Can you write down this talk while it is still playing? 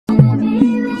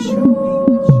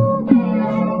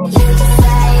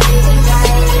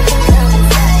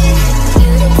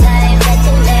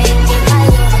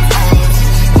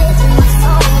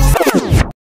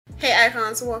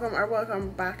everyone, so welcome or welcome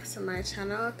back to my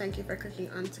channel. Thank you for clicking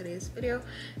on today's video.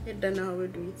 You don't know how we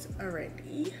do it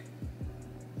already.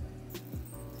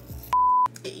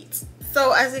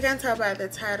 So as you can tell by the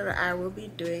title, I will be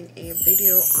doing a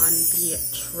video on the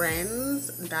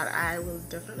trends that I will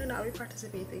definitely not be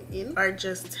participating in, or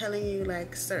just telling you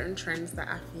like certain trends that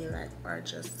I feel like are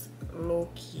just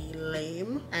low-key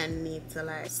lame and need to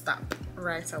like stop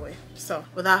right away. So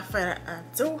without further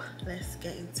ado, let's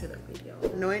get into the video.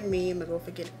 Knowing me, I'm gonna go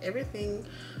forget everything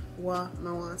what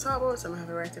I want to talk about, so I'm gonna have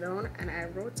to write it down, and I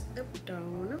wrote it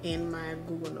down in my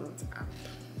Google Notes app.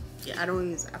 Yeah, I don't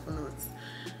use Apple Notes.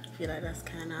 I feel like that's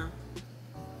kind of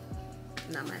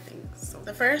not my thing. So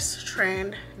the first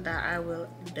trend that I will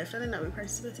definitely not be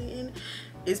participating in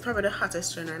is probably the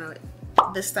hottest trend right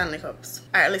now, the Stanley Cups.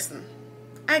 All right, listen,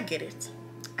 I get it.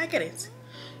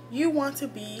 You want to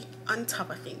be on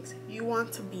top of things. You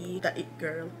want to be the it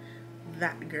girl,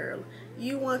 that girl.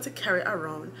 You want to carry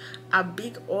around a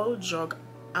big old jug,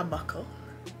 a buckle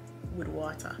with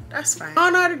water. That's fine.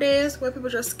 Gone are the days where people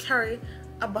just carry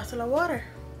a bottle of water.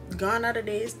 Gone are the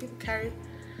days people carry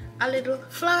a little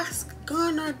flask.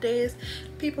 Gone are the days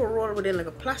people roll within like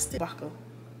a plastic buckle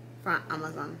from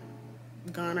Amazon.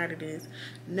 Gone are the days.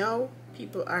 Now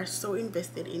people are so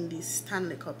invested in these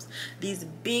Stanley Cups, these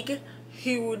big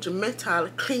huge metal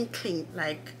clink.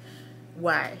 Like,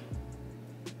 why?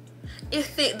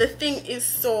 The thing is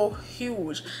so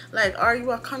huge. Like, are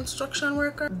you a construction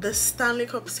worker? The Stanley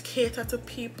Cups cater to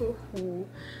people who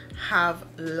have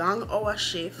long hour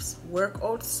shifts, work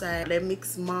outside, they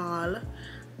mix mall,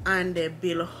 and they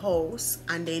build a house,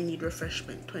 and they need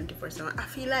refreshment 24/7. I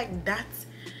feel like that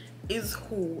is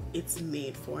who it's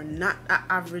made for, not an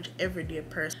average everyday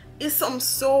person. It's something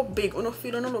so big, you know,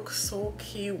 feel and look so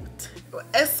cute,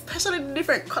 especially the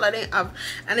different color they have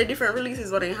and the different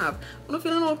releases what they have. You know,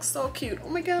 feel and look so cute. Oh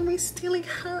my god, me stealing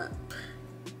up.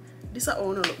 This is how I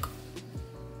wanna look.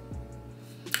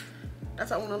 That's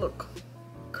how I wanna look.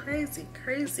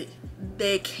 Crazy.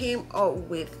 They came out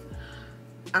with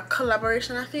a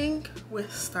collaboration, I think, with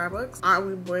Starbucks. Are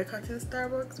we boycotting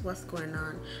Starbucks? What's going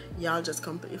on? Y'all just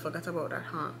completely forgot about that,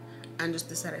 huh? And just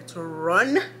decided to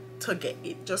run to get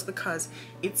it just because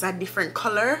it's a different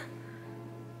color.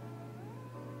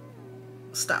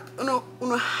 Stop. You know,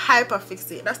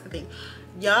 hyperfixate. That's the thing.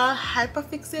 Y'all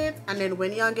hyperfixate, and then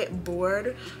when y'all get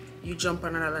bored, you jump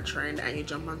on another trend and you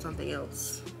jump on something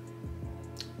else.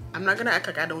 I'm not gonna act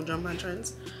like I don't jump on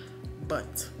trends,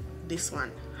 but this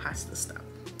one has to stop.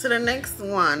 So the next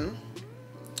one,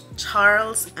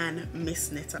 Charles and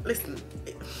Miss Knitter. Listen,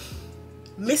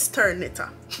 Mr. Knitter.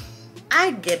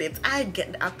 I get it. I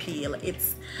get the appeal.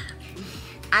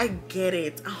 I get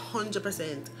it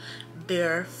 100%.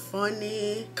 They're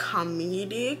funny,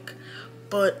 comedic,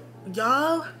 but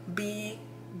y'all be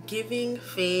giving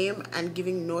fame and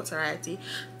giving notoriety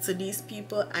to these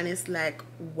people, and it's like,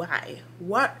 why?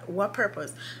 What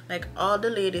purpose? Like, all the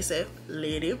ladies say,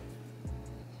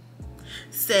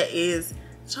 is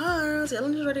Charles,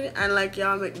 you're ready, and like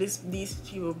y'all make these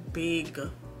people big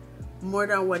more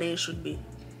than what they should be.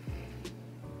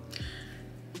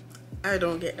 I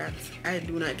don't get that. I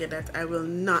do not get that. I will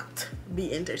not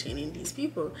be entertaining these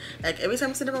people. Like, every time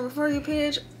I see them on my For You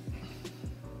page,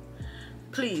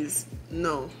 please,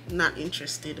 no, not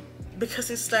interested. Because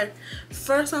it's like,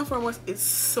 first and foremost, it's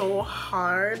so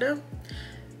hard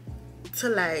to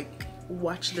like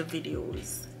watch the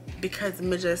videos, because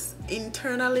me just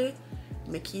internally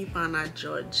me keep on a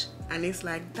judge, and it's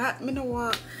like that me no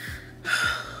want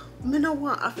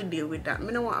have to deal with that.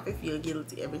 Me no want have to feel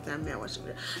guilty every time I watch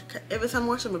it. Every time I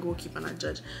watch it, I go keep on a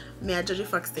judge. Me I judge the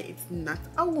fact say it's not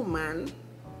a woman.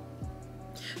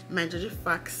 Me judge the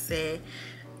fact say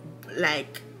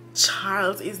like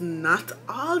Charles is not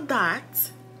all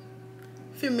that.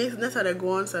 For me, that's how they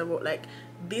go on say about like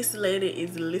this lady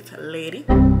is little lady.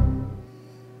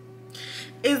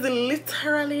 Is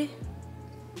literally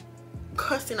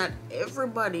cussing at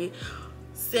everybody,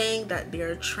 saying that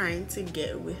they're trying to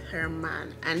get with her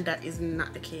man, and that is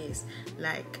not the case.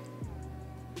 Like,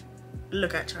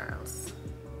 look at Charles.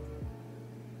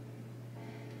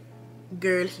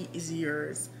 Girl, he is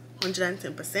yours.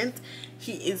 110%.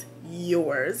 He is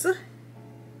yours.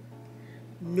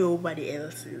 Nobody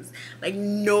else's. Like,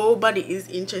 nobody is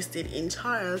interested in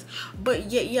Charles,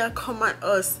 but yet yeah, come at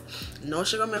us. No,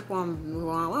 she gonna make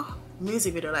one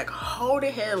music video. Like, how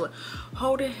the hell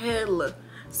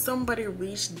somebody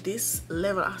reached this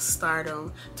level of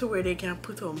stardom to where they can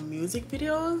put on music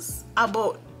videos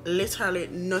about literally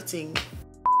nothing?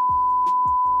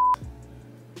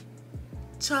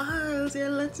 Charles, your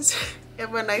lunch is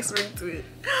have a nice ring to it.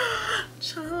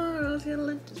 Charles, your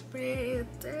lunch is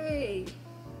birthday.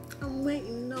 I'm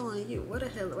waiting on you.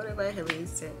 Whatever the hell he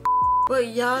said. But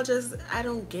y'all just, I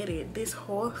don't get it. This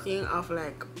whole thing of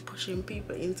like pushing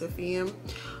people into fame,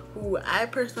 who I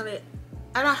personally,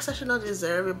 I don't actually not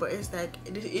deserve it, but it's like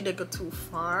it go too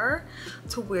far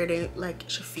to where they like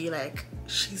she feel like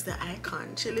she's the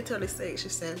icon. She literally she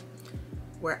said,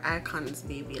 "We're icons,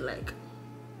 baby." Like,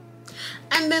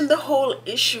 and then the whole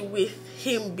issue with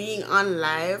him being on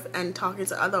live and talking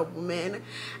to other women,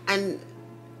 and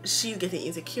she's getting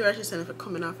insecure. She's telling him for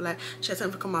coming off live. She's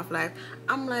telling him for come off live.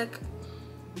 I'm like,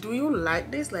 do you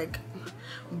like this? Like,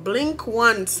 blink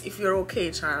once if you're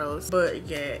okay, Charles. But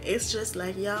yeah, it's just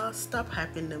like, y'all stop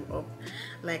hyping them up.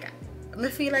 Like, I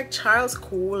feel like Charles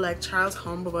cool, like Charles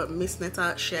humble, but Miss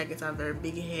Netta, she gets a very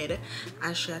big head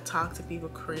and she talk to people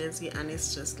crazy, and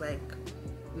it's just like,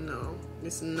 no,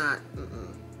 it's not.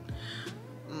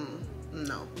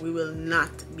 No, we will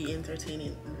not be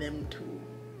entertaining them two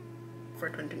for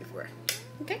 2024.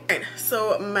 Okay. Alright,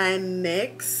 so my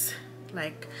next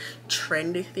like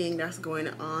trendy thing that's going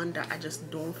on that I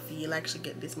just don't feel like should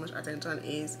get this much attention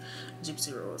is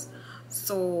Gypsy Rose.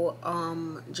 So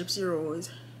Gypsy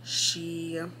Rose,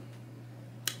 she,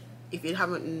 if you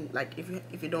haven't, like,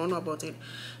 if you don't know about it,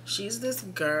 she's this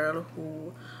girl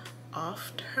who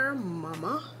offed her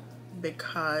mama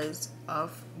because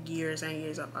of years and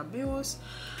years of abuse.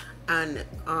 And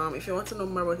if you want to know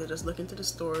more about it, just look into the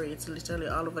story. It's literally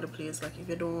all over the place. Like, if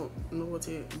you don't know what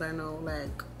it by now,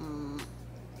 like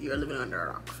you're living under a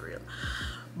rock for real.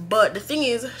 But the thing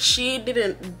is, she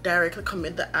didn't directly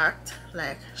commit the act.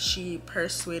 Like, she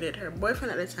persuaded her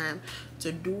boyfriend at the time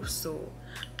to do so,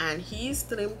 and he's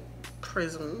still in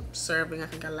prison serving, I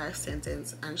think, a life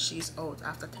sentence, and she's out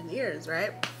after 10 years,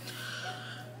 right?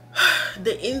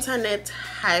 The internet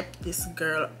hyped this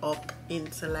girl up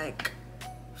into like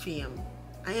fame,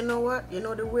 and you know what, you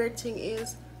know the weird thing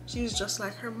is, she's just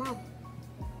like her mom.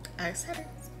 I said it.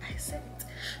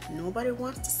 Nobody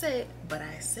wants to say it, but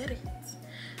I said it.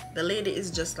 The lady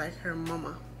is just like her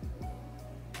mama.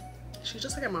 She's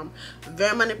just like her mom.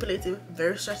 Very manipulative,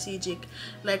 very strategic.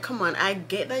 Like, come on, I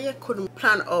get that you couldn't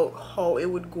plan out how it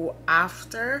would go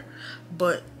after,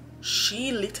 but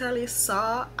she literally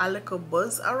saw a little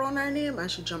buzz around her name and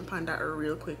she jumped on that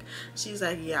real quick. She's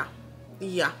like, yeah,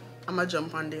 I'm gonna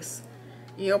jump on this.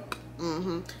 Yep.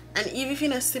 And even if you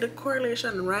don't see the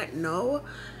correlation right now,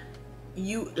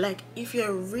 you, like, if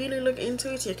you really look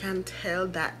into it, you can tell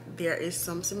that there is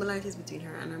some similarities between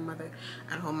her and her mother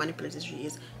and how manipulative she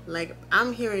is. Like,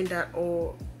 I'm hearing that,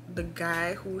 oh, the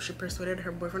guy who she persuaded,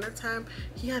 her boyfriend at the time,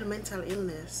 he had mental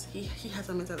illness. He has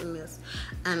a mental illness,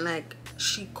 and like,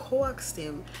 she coaxed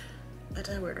him, that's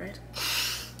that word, right?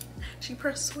 She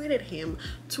persuaded him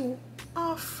to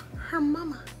off her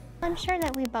mama. I'm sure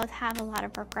that we both have a lot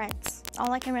of regrets.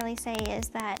 All I can really say is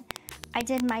that I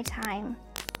did my time.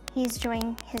 He's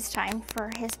doing his time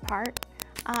for his part,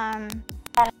 and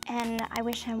I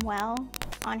wish him well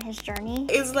on his journey.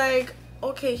 It's like,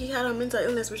 okay, he had a mental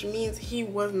illness, which means he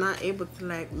was not able to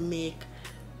like make,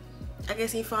 I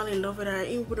guess he fell in love with her.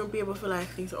 He wouldn't be able to like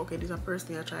think, okay, this is a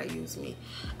person that tried to use me.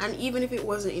 And even if it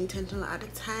wasn't intentional at the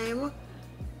time,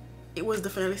 it was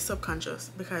definitely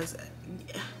subconscious, because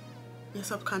you're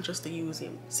subconscious to use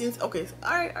him. Since, okay,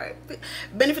 all right,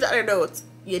 benefit of the doubt,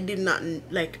 you did not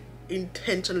like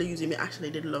intentionally use him, you actually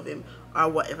did love him, or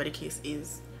whatever the case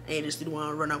is, and you just didn't want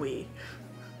to run away,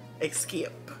 escape.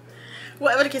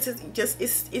 Whatever the case is, just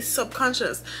it's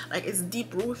subconscious, like it's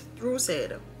deep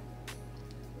rooted.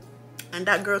 And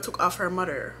that girl took off her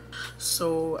mother.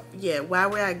 So yeah, why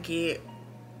would I get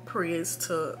praise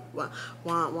to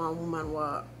one woman,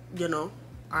 what, you know,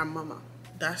 our mama?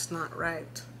 That's not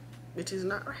right. It is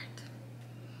not right.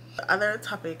 The other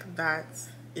topic that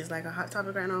is like a hot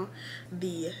topic right now,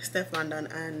 the Steph London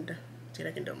and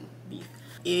Jada Kingdom beef.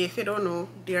 If you don't know,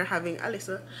 they're having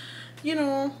Alyssa, you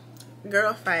know,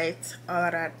 girl fight, all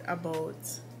of that about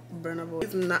Burna Boy.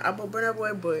 It's not about Burna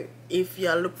Boy, but if you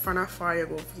look from afar, you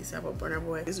go see about Burna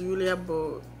Boy. It's really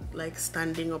about like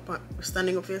standing up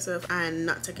for yourself and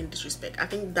not taking disrespect. I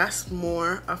think that's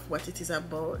more of what it is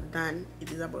about than it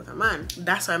is about a man.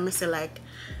 That's why I say, like,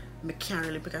 I can't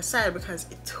really pick a side, because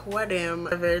two of them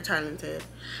are very talented,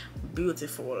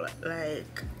 beautiful,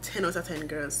 like 10 out of 10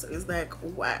 girls. So it's like,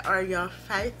 why are y'all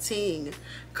fighting?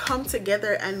 Come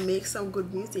together and make some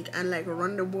good music and like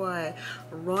run the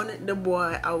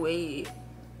boy away.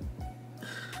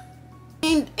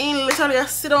 In literally, I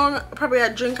sit down, probably I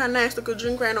drink a nice little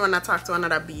drink right now, and I talk to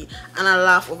another bee and I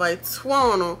laugh over it.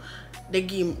 One,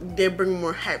 they bring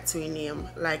more hype to a name.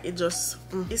 Like, it just,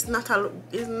 it's not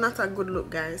a good look,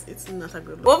 guys. It's not a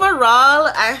good look.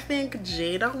 Overall, I think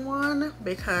Jada won,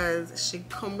 because she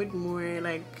come with more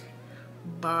like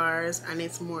bars and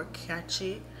it's more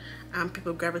catchy and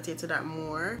people gravitate to that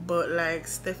more. But like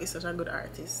Steph is such a good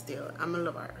artist still. I'm a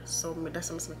love her, so that's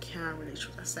something I can't really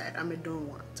choose aside and I don't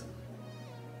want to,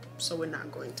 so we're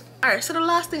not going to. Alright, so the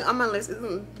last thing on my list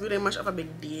isn't really much of a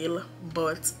big deal,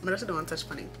 but I just don't want to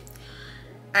touch on it.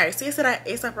 Alright, so you said that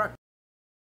ASAP Rocky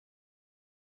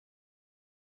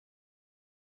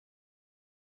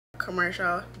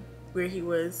commercial where he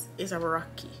was ASAP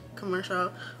Rocky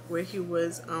commercial where he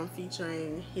was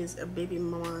featuring his baby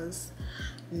mama's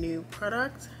new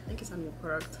product. I think it's a new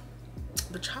product,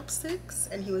 the chopsticks,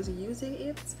 and he was using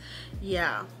it.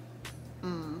 Yeah,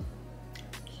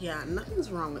 yeah, nothing's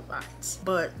wrong with that.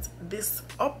 But this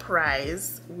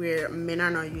uprise where men are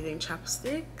not using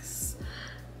chopsticks,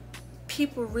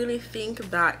 people really think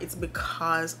that it's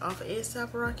because of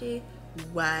ASAP Rocky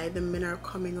why the men are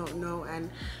coming out now and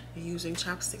using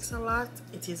chopsticks a lot.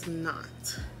 It is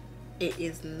not. It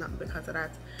is not because of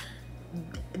that.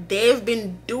 They've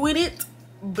been doing it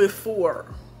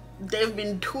before. They've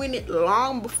been doing it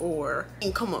long before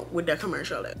and come up with that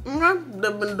commercial. They've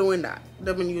been doing that.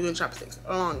 They've been using chopsticks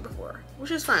long before,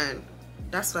 which is fine.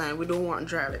 That's fine. We don't want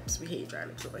dry lips. We hate dry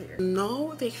lips over here.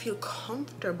 No, they feel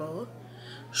comfortable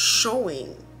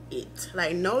showing it.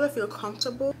 Like now they feel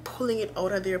comfortable pulling it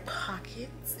out of their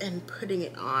pockets and putting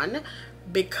it on,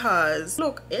 because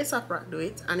look, ASAP Rock do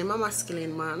it, and I'm a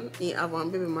masculine man. He have one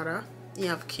baby mother, he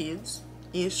have kids,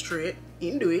 he's straight,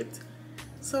 he do it.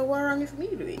 So what wrong if me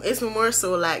do it? It's more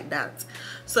so like that.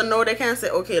 So now they can say,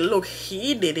 okay, look,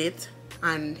 he did it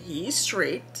and he's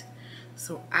straight,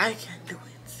 so I can do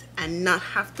it and not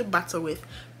have to battle with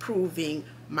proving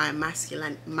my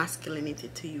masculinity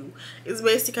to you. It's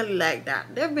basically like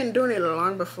that. They've been doing it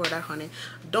long before that, honey.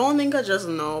 Don't think I just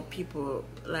know people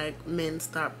like men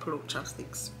start pull out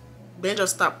chopsticks. They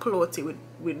just start pull out it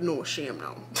with no shame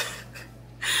now.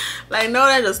 Like no,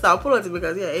 they just start pull out it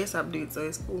because yeah, ASAP do it, so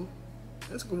it's cool.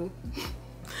 It's cool.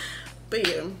 But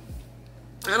yeah,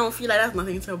 I don't feel like that's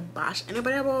nothing to bash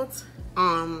anybody about.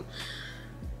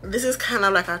 This is kind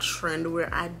of like a trend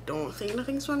where I don't think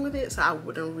nothing's wrong with it, so I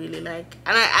wouldn't really like,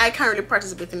 and I can't really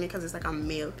participate in it because it's like a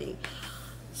male thing.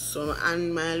 So,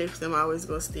 and my lips them always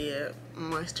go stay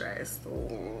moisturized,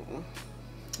 so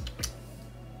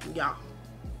yeah.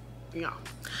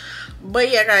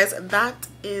 But yeah guys, that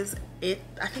is it.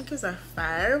 I think it was a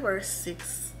 5 or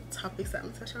 6 topics that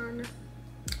I'm touching on.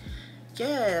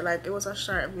 Yeah, like it was a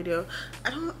short video.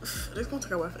 It's gonna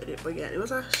take a while for edit, but yeah, it was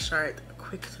a short,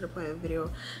 quick to the point video.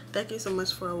 Thank you so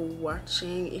much for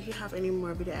watching. If you have any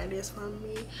more video ideas from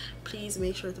me, please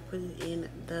make sure to put it in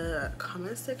the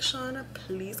comment section.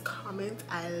 Please comment.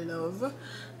 I love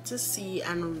to see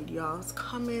and read y'all's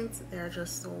comments. They're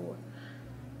just so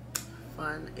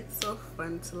fun. It's so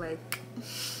fun to like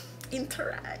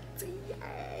interact.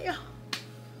 Yay,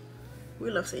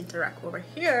 we love to interact over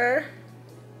here.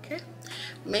 Okay,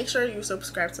 make sure you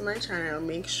subscribe to my channel,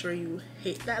 make sure you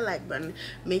hit that like button,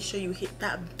 make sure you hit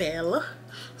that bell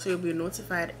so you'll be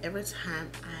notified every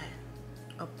time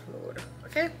I upload.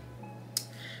 Okay,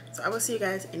 so I will see you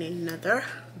guys in another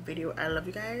video. I love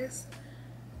you guys.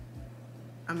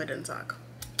 I'm done talk.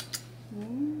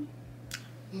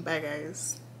 Bye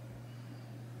guys.